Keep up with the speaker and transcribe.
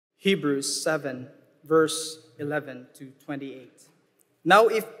Hebrews 7, verse 11 to 28. Now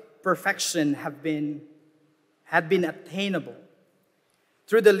if perfection had been attainable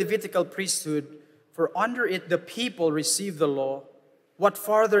through the Levitical priesthood, for under it the people received the law, what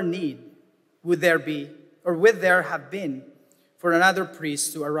farther need would there have been for another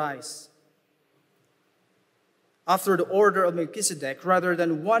priest to arise after the order of Melchizedek, rather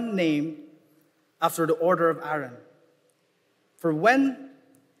than one named after the order of Aaron? For when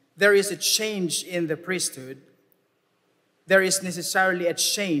there is a change in the priesthood, there is necessarily a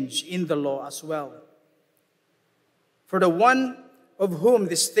change in the law as well. For the one of whom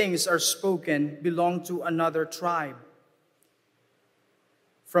these things are spoken belonged to another tribe,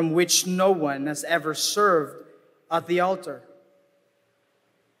 from which no one has ever served at the altar.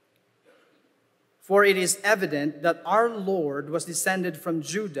 For it is evident that our Lord was descended from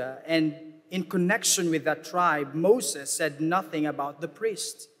Judah, and in connection with that tribe, Moses said nothing about the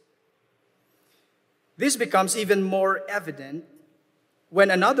priest. This becomes even more evident when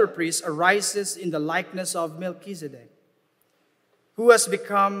another priest arises in the likeness of Melchizedek, who has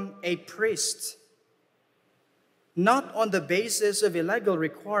become a priest, not on the basis of a legal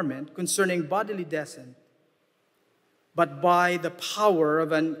requirement concerning bodily descent, but by the power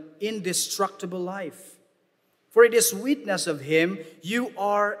of an indestructible life. For it is witness of him, you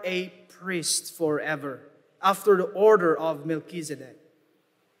are a priest forever, after the order of Melchizedek.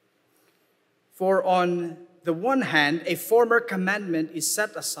 For on the one hand, a former commandment is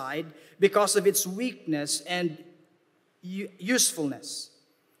set aside because of its weakness and usefulness.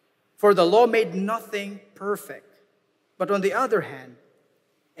 For the law made nothing perfect. But on the other hand,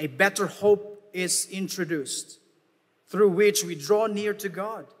 a better hope is introduced, through which we draw near to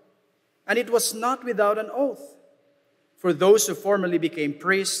God. And it was not without an oath. For those who formerly became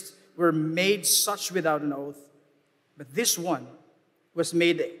priests were made such without an oath. But this one was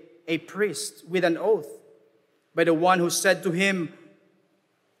made a priest with an oath by the one who said to him,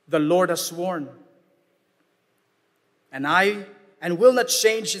 "The Lord has sworn, and will not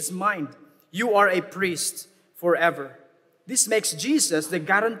change his mind. You are a priest forever." This makes Jesus the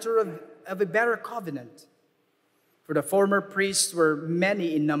guarantor of a better covenant. For the former priests were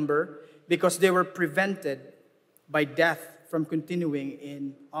many in number because they were prevented by death from continuing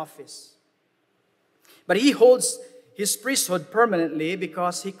in office. But he holds his priesthood permanently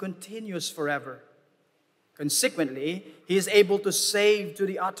because he continues forever. Consequently, he is able to save to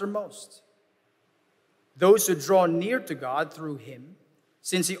the uttermost those who draw near to God through him,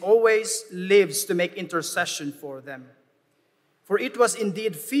 since he always lives to make intercession for them. For it was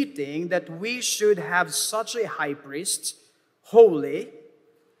indeed fitting that we should have such a high priest, holy,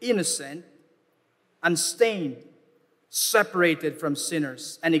 innocent, unstained, separated from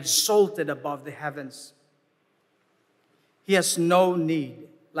sinners, and exalted above the heavens. He has no need,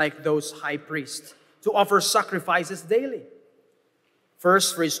 like those high priests, to offer sacrifices daily,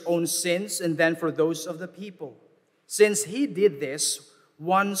 first for his own sins and then for those of the people, since he did this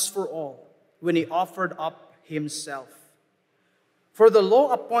once for all when he offered up himself. For the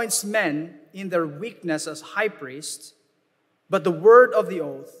law appoints men in their weakness as high priests, but the word of the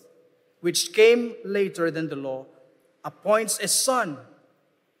oath, which came later than the law, appoints a son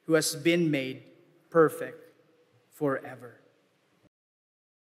who has been made perfect forever.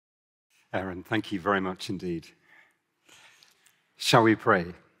 Aaron, thank you very much indeed. Shall we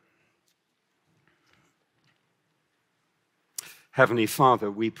pray? Heavenly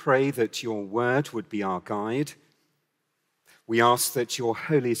Father, we pray that your word would be our guide. We ask that your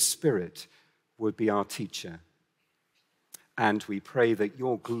Holy Spirit would be our teacher. And we pray that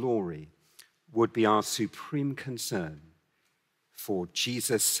your glory would be our supreme concern. For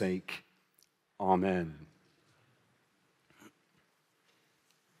Jesus' sake, amen.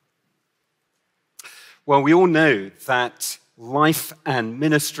 Well, we all know that life and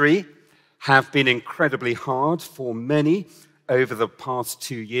ministry have been incredibly hard for many over the past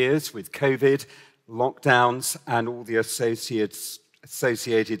 2 years with COVID, lockdowns, and all the associated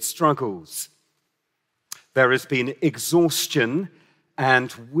struggles. There has been exhaustion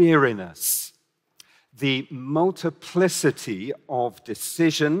and weariness. The multiplicity of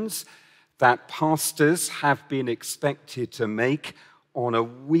decisions that pastors have been expected to make on a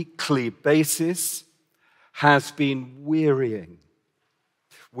weekly basis has been wearying.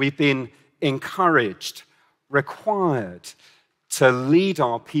 We've been encouraged, required to lead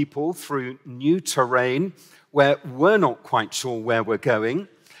our people through new terrain where we're not quite sure where we're going,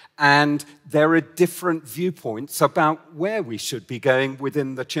 and there are different viewpoints about where we should be going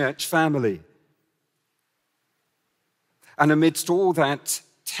within the church family. And amidst all that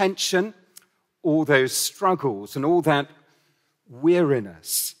tension, all those struggles, and all that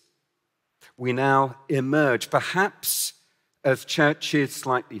weariness, we now emerge, perhaps as churches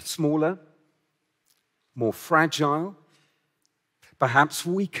slightly smaller, more fragile, perhaps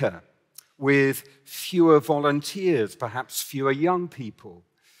weaker, with fewer volunteers, perhaps fewer young people.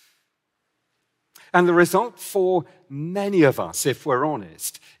 And the result for many of us, if we're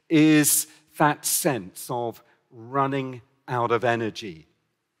honest, is that sense of running out of energy.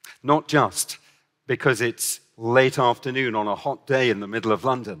 Not just because it's late afternoon on a hot day in the middle of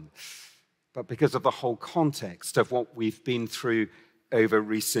London, but because of the whole context of what we've been through over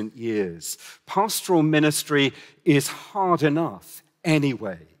recent years. Pastoral ministry is hard enough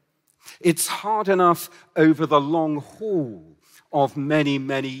anyway. It's hard enough over the long haul of many,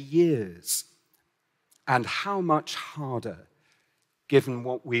 many years. And how much harder, given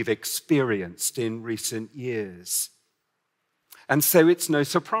what we've experienced in recent years. And so it's no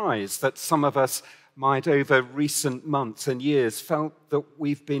surprise that some of us might, over recent months and years, felt that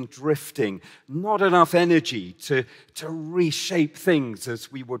we've been drifting, not enough energy to reshape things as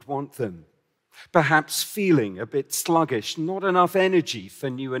we would want them. Perhaps feeling a bit sluggish, not enough energy for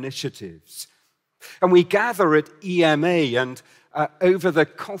new initiatives. And we gather at EMA and over the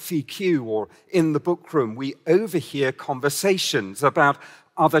coffee queue or in the book room, we overhear conversations about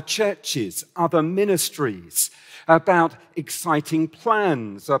other churches, other ministries, about exciting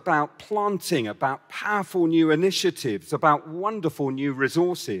plans, about planting, about powerful new initiatives, about wonderful new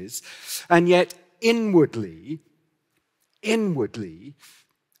resources. And yet inwardly,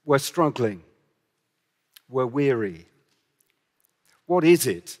 we're struggling. We're weary. What is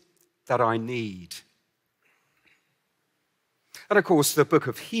it that I need? And of course, the book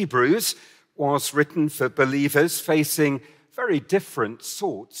of Hebrews was written for believers facing very different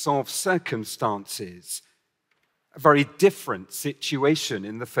sorts of circumstances. A very different situation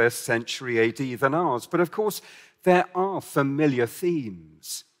in the first century AD than ours. But of course, there are familiar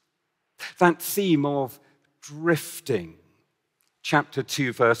themes. That theme of drifting, chapter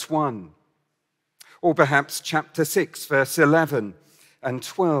 2, verse 1. Or perhaps chapter 6, verse 11 and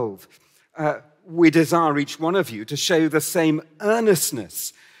 12. We desire each one of you to show the same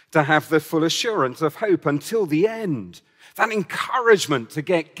earnestness, to have the full assurance of hope until the end. That encouragement to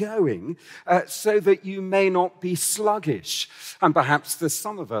get going so that you may not be sluggish. And perhaps there's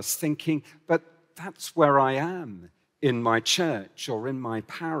some of us thinking, but that's where I am in my church or in my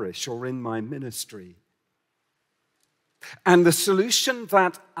parish or in my ministry. And the solution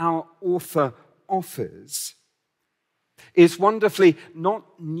that our author offers is wonderfully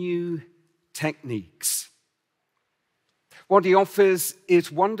not new techniques. What he offers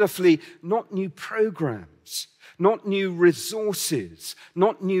is wonderfully not new programs, not new resources,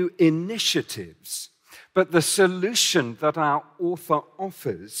 not new initiatives, but the solution that our author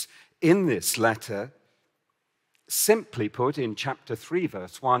offers in this letter, simply put in chapter 3,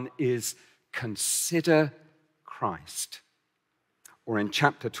 verse 1, is consider Christ. Or in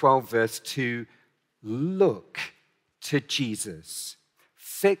chapter 12, verse 2, look to Jesus.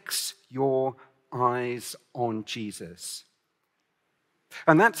 Fix your eyes on Jesus.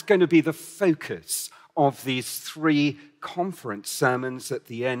 And that's going to be the focus of these 3 conference sermons at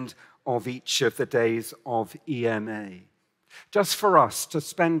the end of each of the days of EMA. Just for us to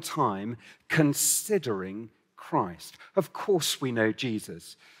spend time considering Christ. Of course we know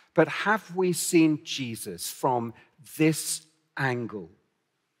Jesus, but have we seen Jesus from this angle?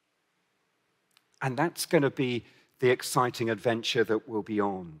 And that's going to be the exciting adventure that we'll be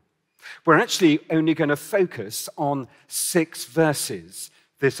on. We're actually only going to focus on 6 verses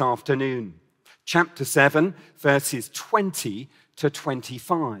this afternoon. Chapter 7, verses 20 to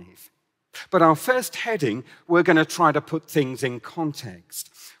 25. But our first heading, we're going to try to put things in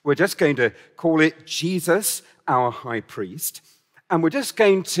context. We're just going to call it Jesus, our high priest. And we're just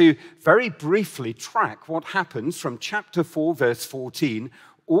going to very briefly track what happens from chapter 4, verse 14,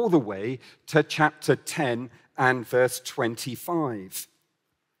 all the way to chapter 10 and verse 25.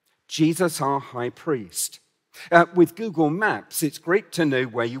 Jesus, our high priest. With Google Maps, it's great to know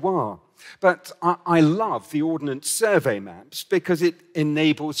where you are. But I love the Ordnance Survey maps because it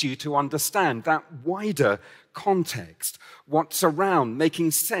enables you to understand that wider context, what's around,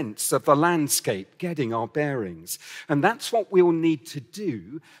 making sense of the landscape, getting our bearings. And that's what we'll need to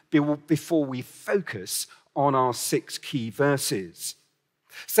do before we focus on our 6 key verses.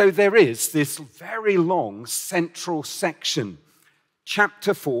 So there is this very long central section,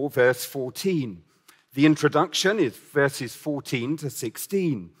 chapter 4, verse 14. The introduction is verses 14 to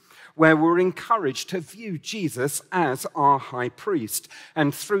 16, where we're encouraged to view Jesus as our high priest,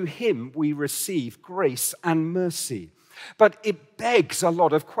 and through him we receive grace and mercy. But it begs a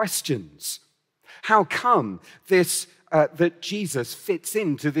lot of questions. How come this that Jesus fits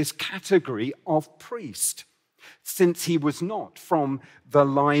into this category of priest, since he was not from the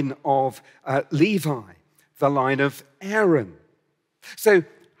line of Levi, the line of Aaron. So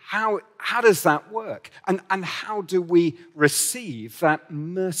how does that work? And how do we receive that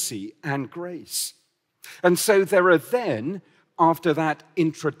mercy and grace? And so there are then, after that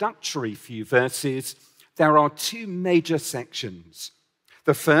introductory few verses, there are two major sections.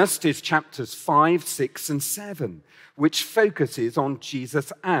 The first is chapters 5, 6, and 7, which focuses on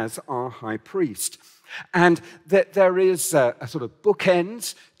Jesus as our high priest. And there is a sort of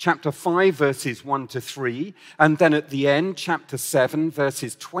bookends, chapter 5, verses 1 to 3, and then at the end, chapter 7,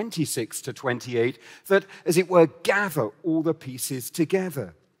 verses 26 to 28, that, as it were, gather all the pieces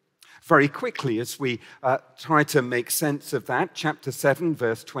together. Very quickly, as we try to make sense of that, chapter 7,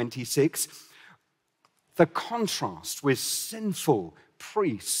 verse 26, the contrast with sinful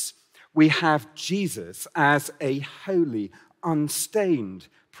priests, we have Jesus as a holy, unstained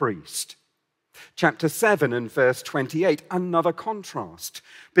priest. Chapter 7 and verse 28, another contrast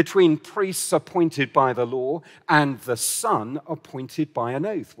between priests appointed by the law and the Son appointed by an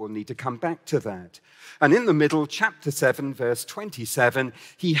oath. We'll need to come back to that. And in the middle, chapter 7, verse 27,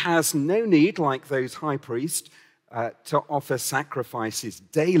 he has no need, like those high priests, to offer sacrifices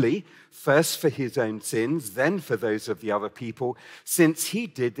daily, first for his own sins, then for those of the other people, since he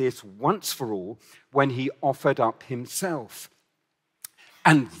did this once for all when he offered up himself.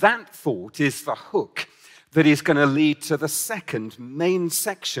 And that thought is the hook that is going to lead to the second main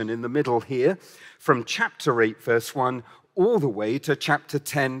section in the middle here, from chapter 8, verse 1, all the way to chapter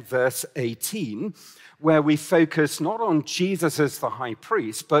 10, verse 18, where we focus not on Jesus as the high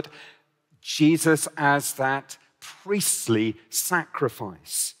priest, but Jesus as that priestly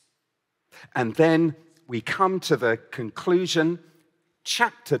sacrifice. And then we come to the conclusion,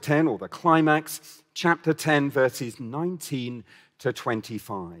 chapter 10, or the climax, chapter 10, verses 19 to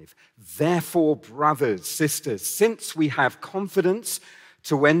 25. Therefore, brothers, sisters, since we have confidence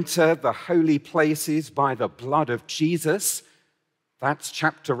to enter the holy places by the blood of Jesus, that's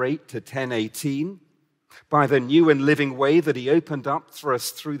chapter 8 to 10:18, by the new and living way that he opened up for us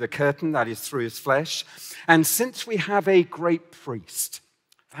through the curtain, that is through his flesh, and since we have a great priest,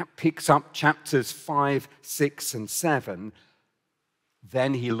 that picks up chapters 5, 6, and 7,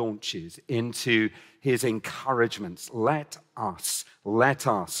 then he launches into his encouragements. Let us.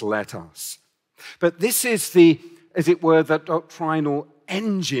 But this is the, as it were, the doctrinal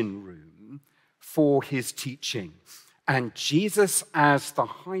engine room for his teaching. And Jesus as the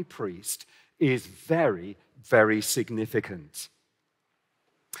high priest is very, very significant.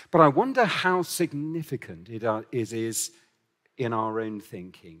 But I wonder how significant it is in our own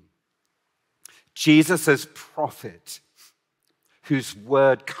thinking. Jesus as prophet, whose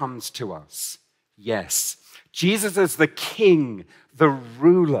word comes to us. Yes. Jesus as the king, the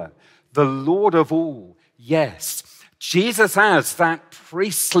ruler, the Lord of all. Yes. Jesus as that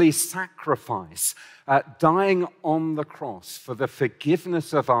priestly sacrifice, dying on the cross for the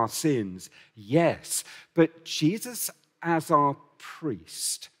forgiveness of our sins. Yes. But Jesus as our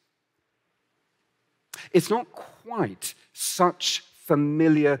priest. It's not quite such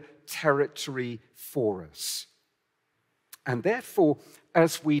familiar territory for us. And therefore,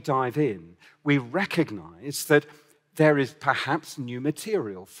 as we dive in, we recognize that there is perhaps new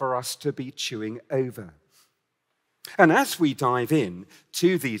material for us to be chewing over. And as we dive in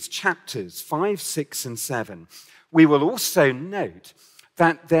to these chapters 5, 6, and 7, we will also note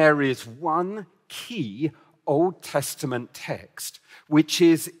that there is one key Old Testament text, which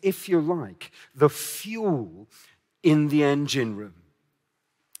is, if you like, the fuel in the engine room.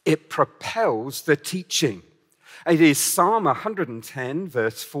 It propels the teaching. It is Psalm 110,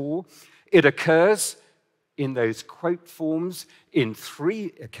 verse 4. It occurs in those quote forms in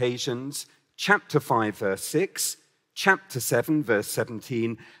 3 occasions, chapter 5, verse 6, chapter 7, verse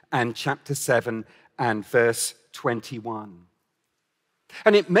 17, and chapter 7 and verse 21.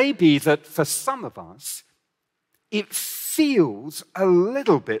 And it may be that for some of us, it feels a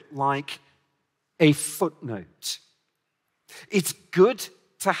little bit like a footnote. It's good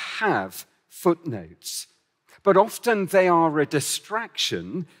to have footnotes, but often they are a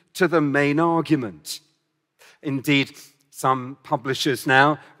distraction to the main argument. Indeed, some publishers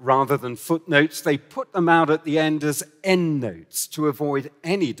now, rather than footnotes, they put them out at the end as endnotes to avoid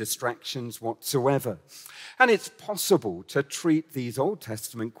any distractions whatsoever. And it's possible to treat these Old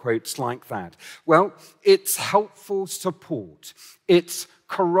Testament quotes like that. Well, it's helpful support. It's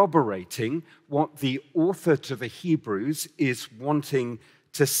corroborating what the author to the Hebrews is wanting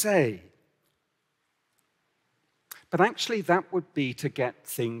to say. But actually, that would be to get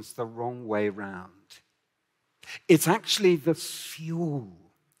things the wrong way round. It's actually the fuel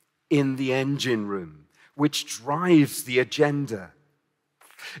in the engine room which drives the agenda.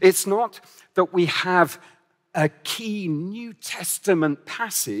 It's not that we have a key New Testament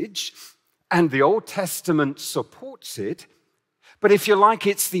passage and the Old Testament supports it, but if you like,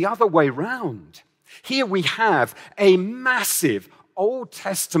 it's the other way round. Here we have a massive Old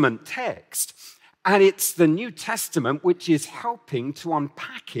Testament text, and it's the New Testament which is helping to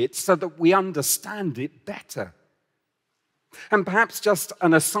unpack it so that we understand it better. And perhaps just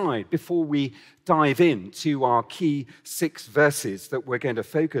an aside before we dive into our key 6 verses that we're going to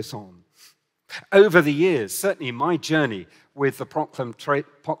focus on. Over the years, certainly my journey with the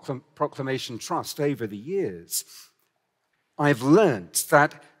Proclamation Trust over the years, I've learned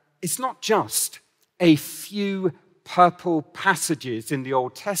that it's not just a few purple passages in the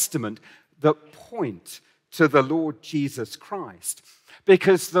Old Testament that point to the Lord Jesus Christ,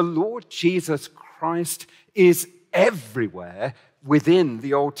 because the Lord Jesus Christ is everywhere within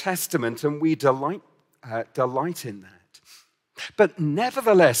the Old Testament, and we delight in that. But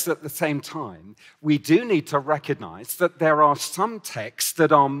nevertheless, at the same time, we do need to recognize that there are some texts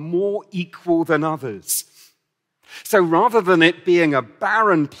that are more equal than others. So rather than it being a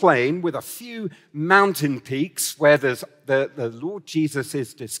barren plain with a few mountain peaks where the Lord Jesus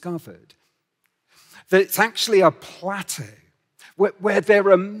is discovered, that it's actually a plateau where there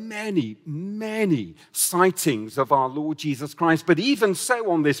are many, many sightings of our Lord Jesus Christ. But even so,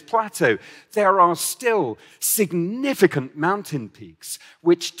 on this plateau, there are still significant mountain peaks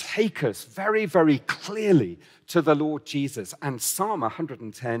which take us very, very clearly to the Lord Jesus. And Psalm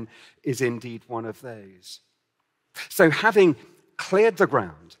 110 is indeed one of those. So having cleared the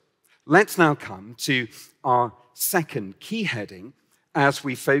ground, let's now come to our second key heading as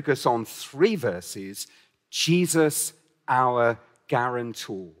we focus on 3 verses, Jesus, our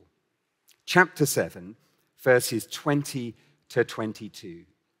guarantor. Chapter 7, verses 20 to 22.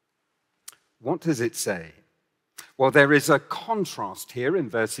 What does it say? Well, there is a contrast here in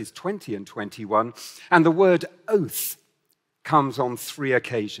verses 20 and 21, and the word oath comes on 3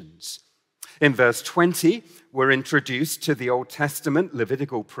 occasions. In verse 20, we're introduced to the Old Testament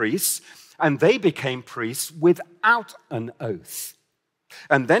Levitical priests, and they became priests without an oath.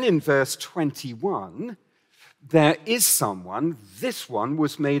 And then in verse 21, there is someone, this one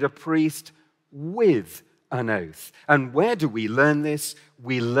was made a priest with an oath. And where do we learn this?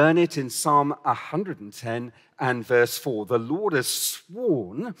 We learn it in Psalm 110 and verse 4. The Lord has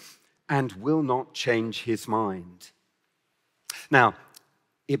sworn and will not change his mind. Now,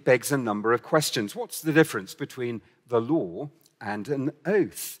 it begs a number of questions. What's the difference between the law and an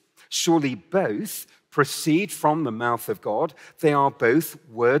oath? Surely both proceed from the mouth of God. They are both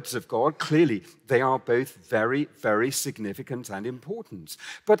words of God. Clearly, they are both very, very significant and important.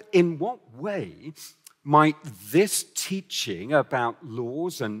 But in what way might this teaching about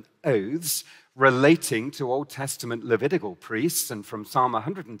laws and oaths relating to Old Testament Levitical priests and from Psalm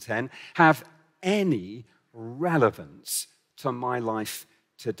 110 have any relevance to my life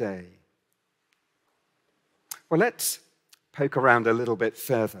today? Well, let's poke around a little bit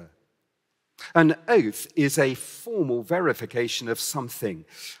further. An oath is a formal verification of something,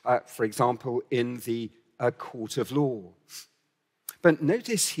 for example, in the court of law. But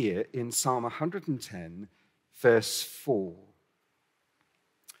notice here in Psalm 110, verse 4.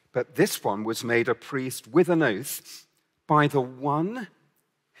 But this one was made a priest with an oath by the one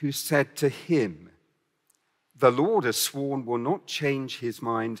who said to him, the Lord has sworn will not change his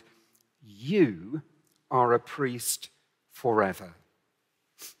mind. You are a priest forever.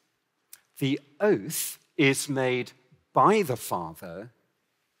 The oath is made by the Father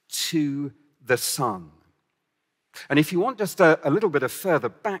to the Son. And if you want just a little bit of further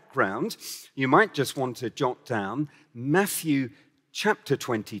background, you might just want to jot down Matthew chapter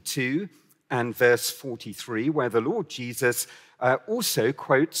 22 and verse 43, where the Lord Jesus also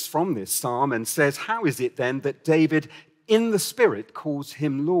quotes from this psalm and says, how is it then that David in the Spirit calls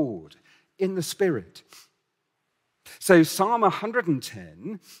him Lord? In the Spirit. So Psalm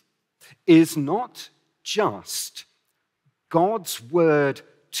 110 is not just God's word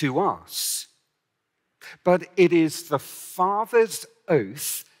to us, but it is the Father's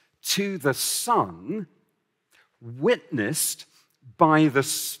oath to the Son, witnessed by the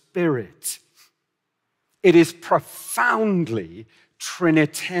Spirit. It is profoundly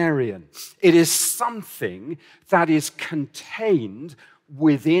Trinitarian. It is something that is contained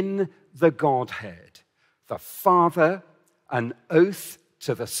within the Godhead. The Father, an oath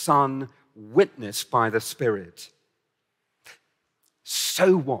to the Son, witnessed by the Spirit.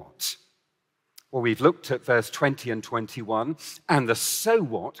 So what? Well, we've looked at verse 20 and 21, and the so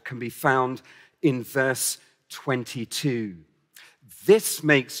what can be found in verse 22. This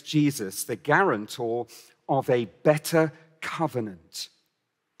makes Jesus the guarantor of a better covenant.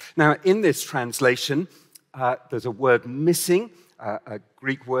 Now, in this translation, there's a word missing, a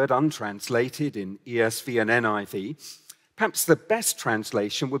Greek word untranslated in ESV and NIV. Perhaps the best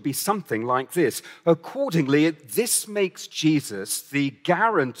translation would be something like this. Accordingly, this makes Jesus the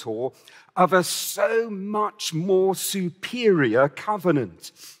guarantor of a so much more superior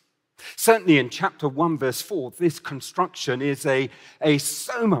covenant. Certainly in chapter 1, verse 4, this construction is a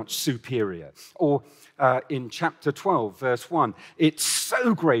so much superior. Or in chapter 12, verse 1, it's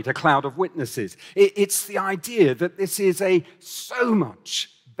so great a cloud of witnesses. It's the idea that this is a so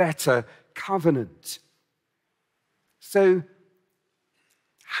much better covenant. So,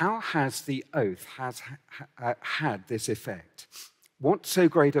 how has the oath had this effect? What's so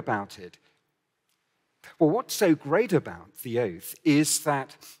great about it? Well, what's so great about the oath is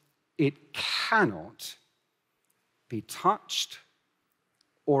that it cannot be touched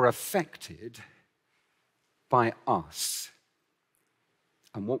or affected by us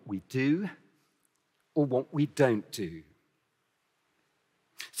and what we do or what we don't do.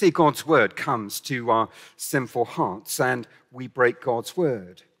 See, God's word comes to our sinful hearts and we break God's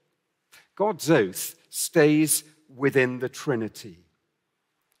word. God's oath stays within the Trinity.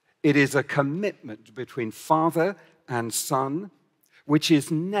 It is a commitment between Father and Son, which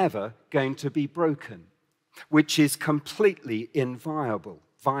is never going to be broken, which is completely inviolable.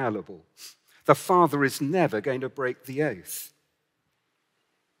 The Father is never going to break the oath.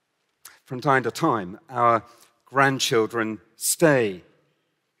 From time to time, our grandchildren stay.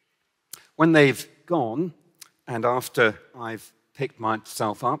 When they've gone, and after I've picked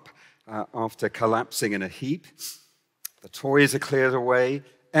myself up, after collapsing in a heap, the toys are cleared away,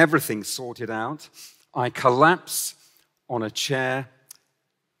 everything's sorted out, I collapse on a chair,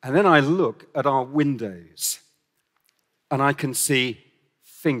 and then I look at our windows, and I can see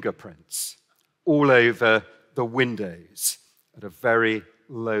fingerprints all over the windows at a very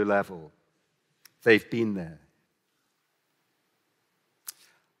low level. They've been there.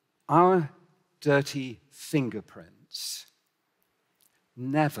 Our dirty fingerprints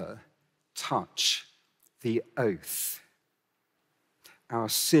never touch the oath. Our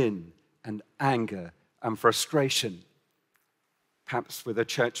sin and anger and frustration, perhaps with a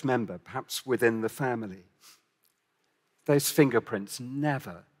church member, perhaps within the family, those fingerprints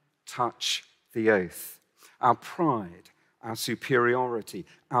never touch the oath. Our pride, our superiority,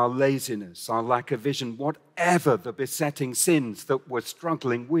 our laziness, our lack of vision, whatever the besetting sins that we're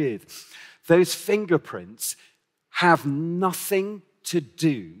struggling with, those fingerprints have nothing to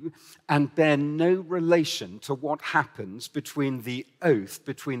do and bear no relation to what happens between the oath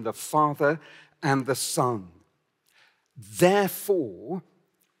between the Father and the Son. Therefore,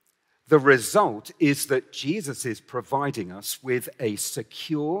 the result is that Jesus is providing us with a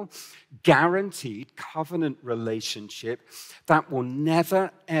secure, guaranteed covenant relationship that will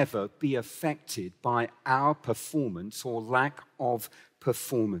never, ever be affected by our performance or lack of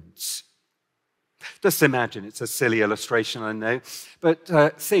performance. Just imagine, it's a silly illustration, I know, but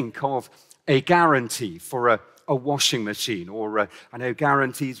think of a guarantee for a washing machine, or I know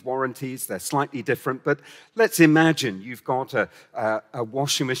guarantees, warranties, they're slightly different, but let's imagine you've got a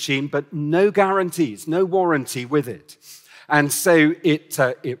washing machine, but no guarantees, no warranty with it. And so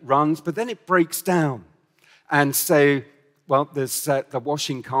it runs, but then it breaks down. And so, well, the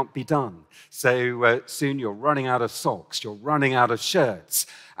washing can't be done. So soon you're running out of socks, you're running out of shirts,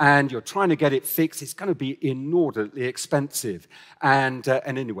 and you're trying to get it fixed. It's going to be inordinately expensive. And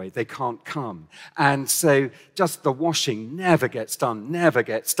anyway, they can't come. And so just the washing never gets done,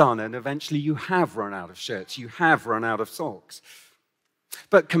 and eventually you have run out of shirts, you have run out of socks.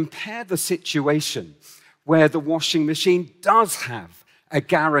 But compare the situation where the washing machine does have a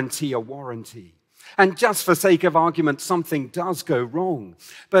guarantee, a warranty. And just for sake of argument, something does go wrong.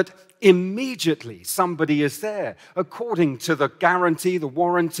 But immediately somebody is there. According to the guarantee, the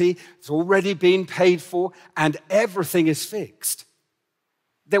warranty, it's already been paid for, and everything is fixed.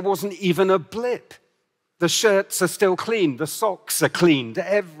 There wasn't even a blip. The shirts are still clean. The socks are cleaned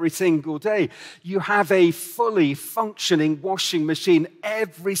every single day. You have a fully functioning washing machine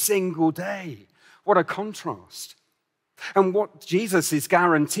every single day. What a contrast. And what Jesus is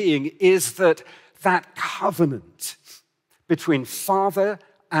guaranteeing is that covenant between Father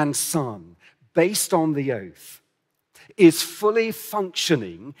and Son, based on the oath, is fully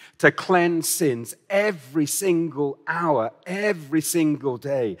functioning to cleanse sins every single hour, every single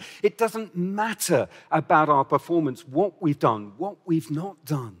day. It doesn't matter about our performance, what we've done, what we've not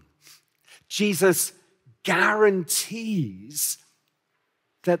done. Jesus guarantees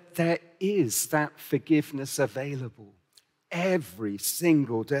that there is that forgiveness available every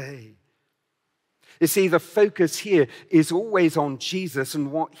single day. You see, the focus here is always on Jesus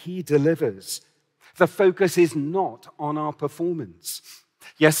and what he delivers. The focus is not on our performance.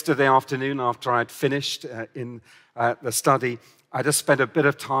 Yesterday afternoon, after I'd finished in the study, I just spent a bit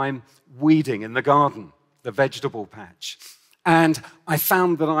of time weeding in the garden, the vegetable patch. And I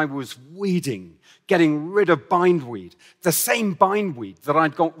found that I was weeding, getting rid of bindweed, the same bindweed that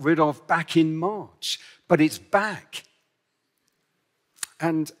I'd got rid of back in March, but it's back.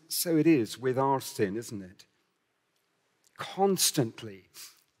 And so it is with our sin, isn't it? Constantly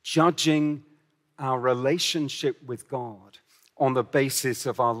judging our relationship with God on the basis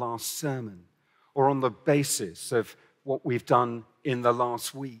of our last sermon or on the basis of what we've done in the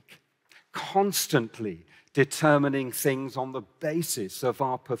last week. Constantly determining things on the basis of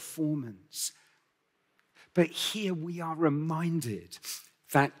our performance. But here we are reminded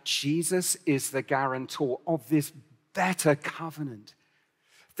that Jesus is the guarantor of this better covenant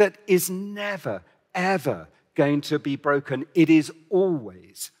that is never, ever going to be broken. It is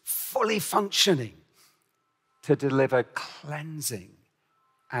always fully functioning to deliver cleansing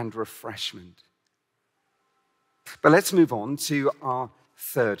and refreshment. But let's move on to our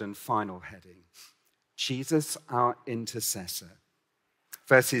third and final heading. Jesus, our intercessor.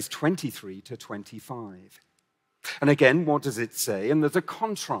 Verses 23 to 25. And again, what does it say? And there's a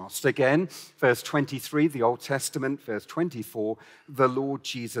contrast. Again, verse 23, the Old Testament. Verse 24, the Lord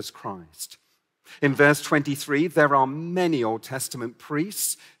Jesus Christ. In verse 23, there are many Old Testament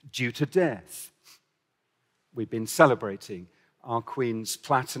priests due to death. We've been celebrating our Queen's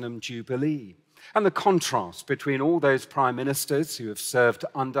Platinum Jubilee. And the contrast between all those prime ministers who have served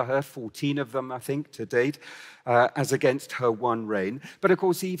under her, 14 of them, I think, to date, as against her one reign. But of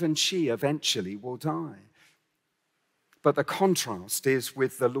course, even she eventually will die. But the contrast is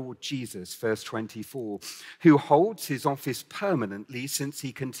with the Lord Jesus, verse 24, who holds his office permanently since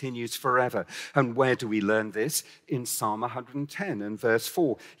he continues forever. And where do we learn this? In Psalm 110 and verse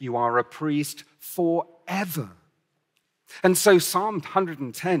 4. You are a priest forever. And so Psalm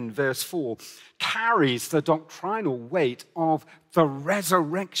 110, verse 4, carries the doctrinal weight of the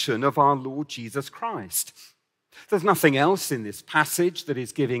resurrection of our Lord Jesus Christ. There's nothing else in this passage that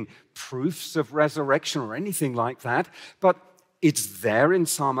is giving proofs of resurrection or anything like that, but it's there in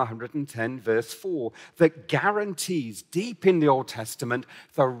Psalm 110, verse 4, that guarantees deep in the Old Testament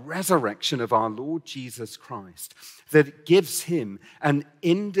the resurrection of our Lord Jesus Christ, that gives him an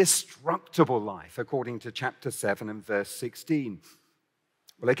indestructible life, according to chapter 7 and verse 16.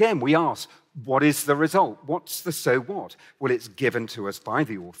 Well, again, we ask, what is the result? What's the so what? Well, it's given to us by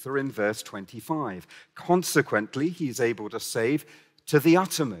the author in verse 25. Consequently, he's able to save to the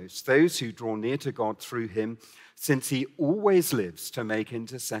uttermost those who draw near to God through him, since he always lives to make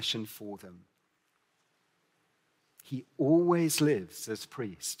intercession for them. He always lives as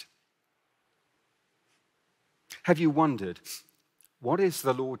priest. Have you wondered, what is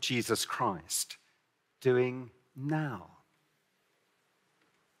the Lord Jesus Christ doing now?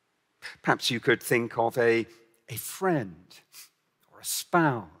 Perhaps you could think of a friend or a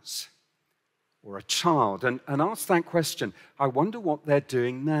spouse or a child and ask that question. I wonder what they're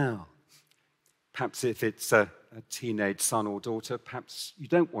doing now. Perhaps if it's a teenage son or daughter, perhaps you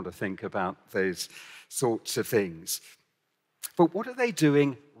don't want to think about those sorts of things. But what are they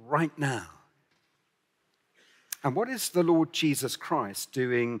doing right now? And what is the Lord Jesus Christ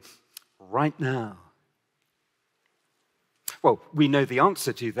doing right now? Well, we know the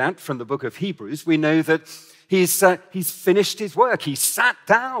answer to that from the book of Hebrews. We know that he's finished his work. He sat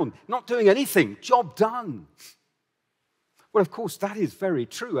down, not doing anything, job done. Well, of course, that is very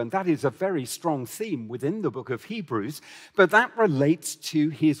true, and that is a very strong theme within the book of Hebrews, but that relates to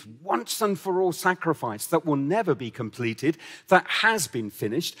his once-and-for-all sacrifice that will never be completed, that has been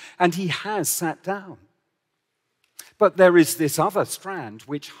finished, and he has sat down. But there is this other strand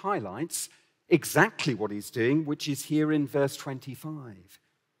which highlights exactly what he's doing, which is here in verse 25.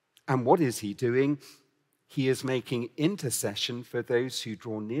 And what is he doing? He is making intercession for those who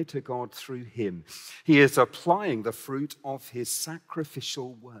draw near to God through him. He is applying the fruit of his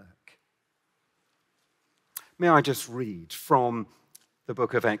sacrificial work. May I just read from the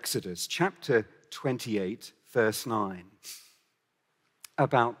book of Exodus, chapter 28, verse 9,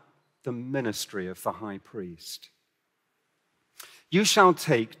 about the ministry of the high priest. You shall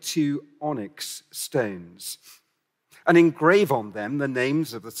take 2 onyx stones and engrave on them the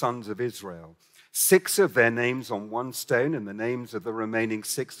names of the sons of Israel, 6 of their names on one stone and the names of the remaining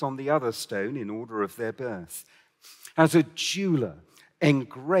 6 on the other stone in order of their birth. As a jeweler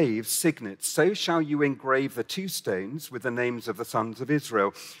engrave signets. So shall you engrave the 2 stones with the names of the sons of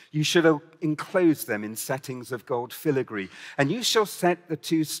Israel. You shall enclose them in settings of gold filigree. And you shall set the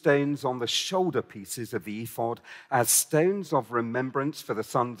 2 stones on the shoulder pieces of the ephod as stones of remembrance for the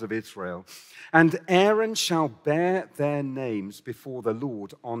sons of Israel. And Aaron shall bear their names before the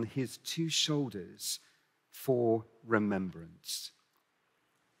Lord on his 2 shoulders for remembrance.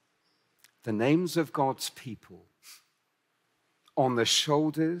 The names of God's people on the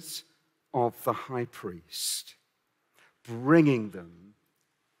shoulders of the high priest, bringing them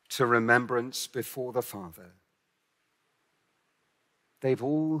to remembrance before the Father. They've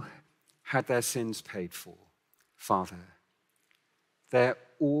all had their sins paid for, Father. They're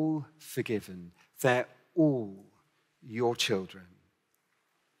all forgiven. They're all your children.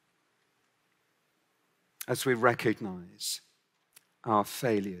 As we recognize our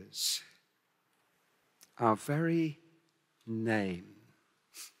failures, our very name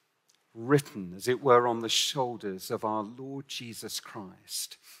written, as it were, on the shoulders of our Lord Jesus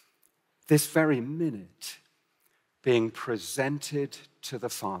Christ, this very minute being presented to the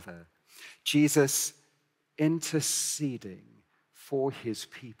Father, Jesus interceding for his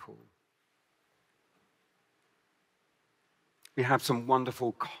people. We have some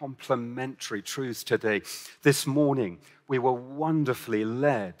wonderful complementary truths today. This morning, we were wonderfully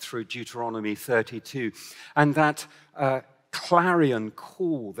led through Deuteronomy 32, and that clarion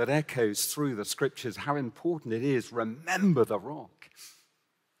call that echoes through the scriptures, how important it is, remember the rock.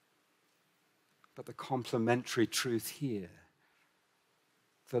 But the complementary truth here,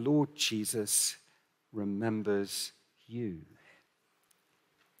 the Lord Jesus remembers you.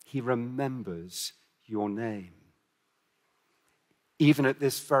 He remembers your name. Even at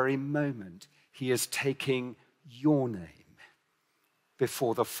this very moment, he is taking your name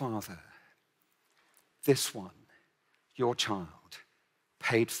before the Father. This one, your child,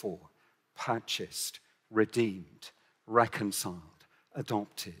 paid for, purchased, redeemed, reconciled,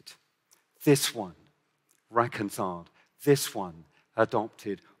 adopted. This one, reconciled. This one,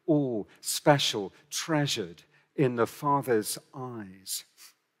 adopted. All special, treasured in the Father's eyes.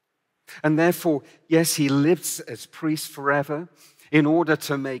 And therefore, yes, he lives as priest forever in order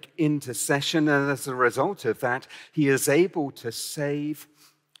to make intercession. And as a result of that, he is able to save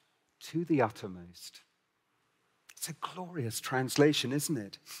to the uttermost. It's a glorious translation, isn't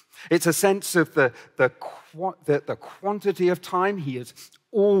it? It's a sense of the quantity of time he is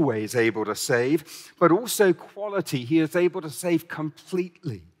always able to save, but also quality. He is able to save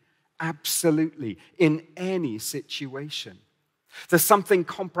completely, absolutely, in any situation. There's something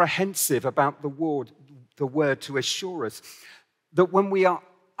comprehensive about the word to assure us that when we are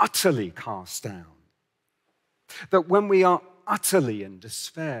utterly cast down, that when we are utterly in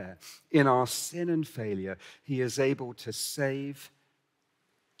despair in our sin and failure, he is able to save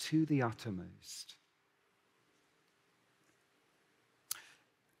to the uttermost.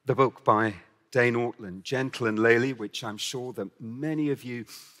 The book by Dane Ortland, Gentle and Lowly, which I'm sure that many of you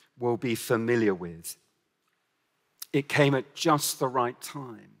will be familiar with. It came at just the right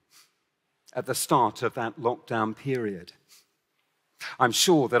time, at the start of that lockdown period. I'm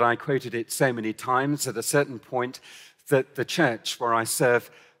sure that I quoted it so many times at a certain point that the church where I serve,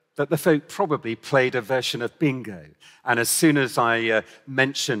 that the folk probably played a version of bingo. And as soon as I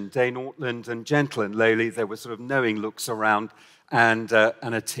mentioned Dane Ortland and Gentle and Lowly, there were sort of knowing looks around and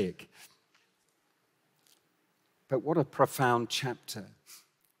a tick. But what a profound chapter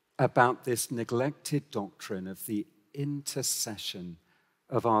about this neglected doctrine of the intercession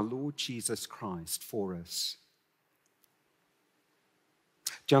of our Lord Jesus Christ for us.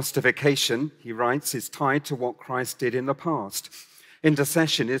 Justification, he writes, is tied to what Christ did in the past.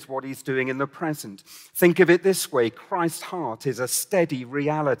 Intercession is what he's doing in the present. Think of it this way: Christ's heart is a steady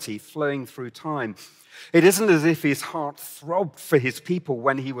reality flowing through time. It isn't as if his heart throbbed for his people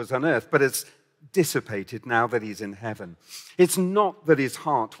when he was on earth, but it's dissipated now that he's in heaven. It's not that his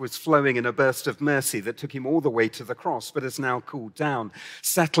heart was flowing in a burst of mercy that took him all the way to the cross, but has now cooled down,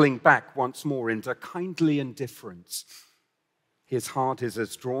 settling back once more into kindly indifference. His heart is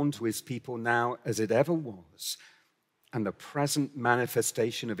as drawn to his people now as it ever was, and the present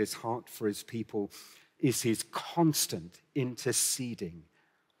manifestation of his heart for his people is his constant interceding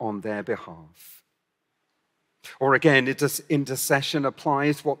on their behalf. Or again, intercession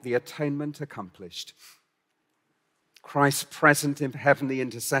applies what the atonement accomplished. Christ's present in heavenly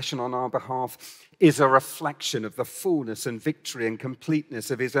intercession on our behalf is a reflection of the fullness and victory and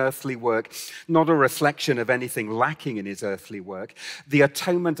completeness of his earthly work, not a reflection of anything lacking in his earthly work. The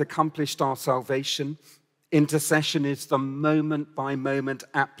atonement accomplished our salvation. Intercession is the moment-by-moment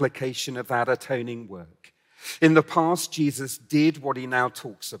application of that atoning work. In the past, Jesus did what he now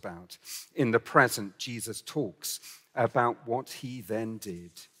talks about. In the present, Jesus talks about what he then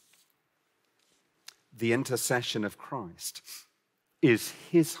did. The intercession of Christ is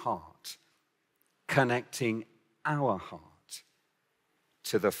his heart connecting our heart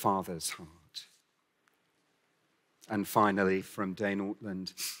to the Father's heart. And finally, from Dane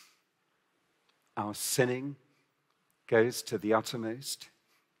Ortland, our sinning goes to the uttermost,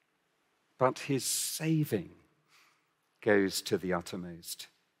 but his saving goes to the uttermost.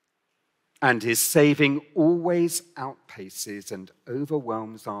 And his saving always outpaces and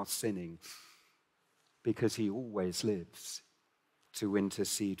overwhelms our sinning, because he always lives to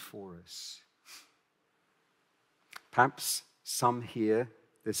intercede for us. Perhaps some here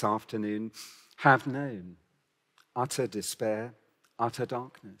this afternoon have known utter despair, utter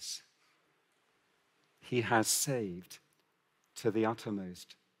darkness. He has saved to the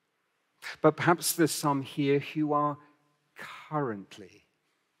uttermost. But perhaps there's some here who are currently,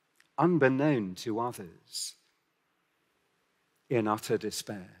 unbeknown to others, in utter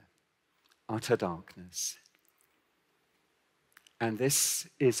despair, utter darkness. And this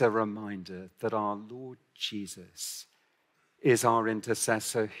is a reminder that our Lord Jesus is our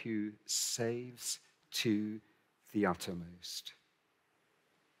intercessor who saves to the uttermost.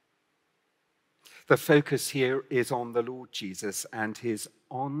 The focus here is on the Lord Jesus and his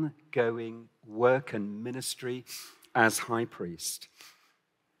ongoing work and ministry as high priest.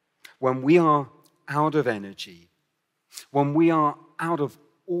 When we are out of energy, when we are out of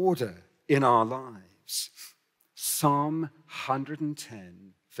order in our lives, Psalm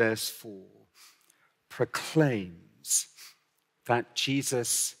 110, verse 4, proclaims that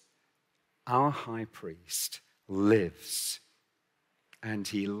Jesus, our high priest, lives, and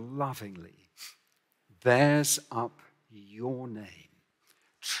he lovingly bears up your name,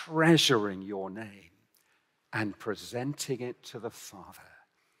 treasuring your name and presenting it to the Father.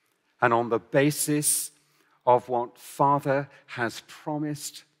 And on the basis of what Father has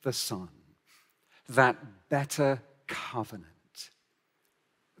promised the Son, that better covenant,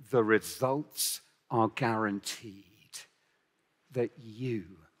 the results are guaranteed that you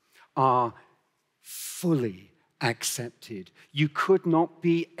are fully accepted. You could not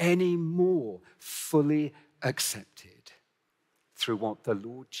be any more fully accepted through what the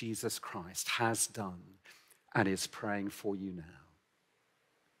Lord Jesus Christ has done and is praying for you now.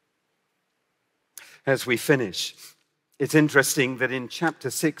 As we finish, it's interesting that in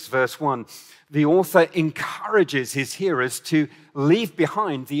chapter 6, verse 1, the author encourages his hearers to leave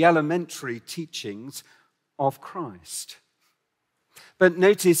behind the elementary teachings of Christ. But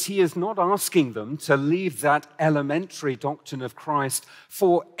notice he is not asking them to leave that elementary doctrine of Christ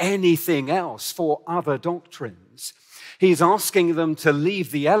for anything else, for other doctrines. He's asking them to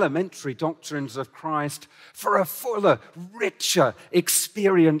leave the elementary doctrines of Christ for a fuller, richer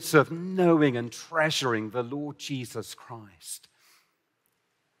experience of knowing and treasuring the Lord Jesus Christ.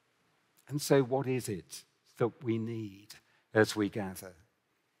 And so what is it that we need as we gather?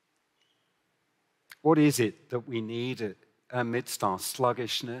 What is it that we need amidst our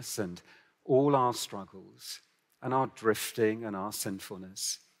sluggishness and all our struggles and our drifting and our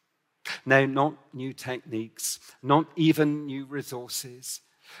sinfulness? No, not new techniques, not even new resources,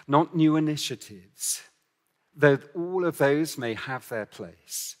 not new initiatives, though all of those may have their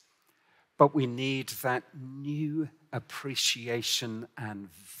place. But we need that new appreciation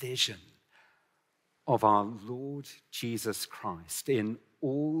and vision of our Lord Jesus Christ in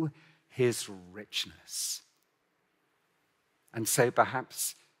all his richness. And so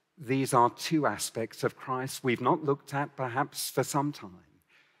perhaps these are two aspects of Christ we've not looked at perhaps for some time.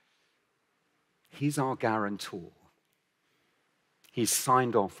 He's our guarantor. He's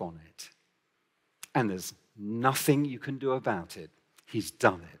signed off on it. And there's nothing you can do about it. He's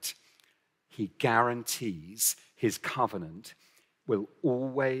done it. He guarantees his covenant will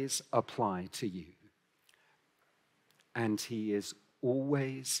always apply to you. And he is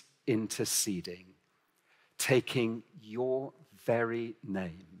always interceding, taking your very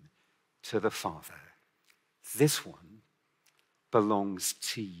name to the Father. This one belongs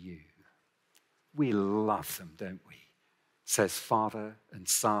to you. We love them, don't we? Says Father and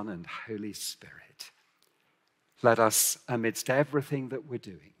Son and Holy Spirit. Let us, amidst everything that we're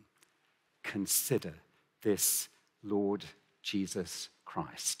doing, consider this Lord Jesus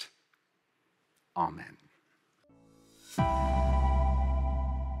Christ. Amen.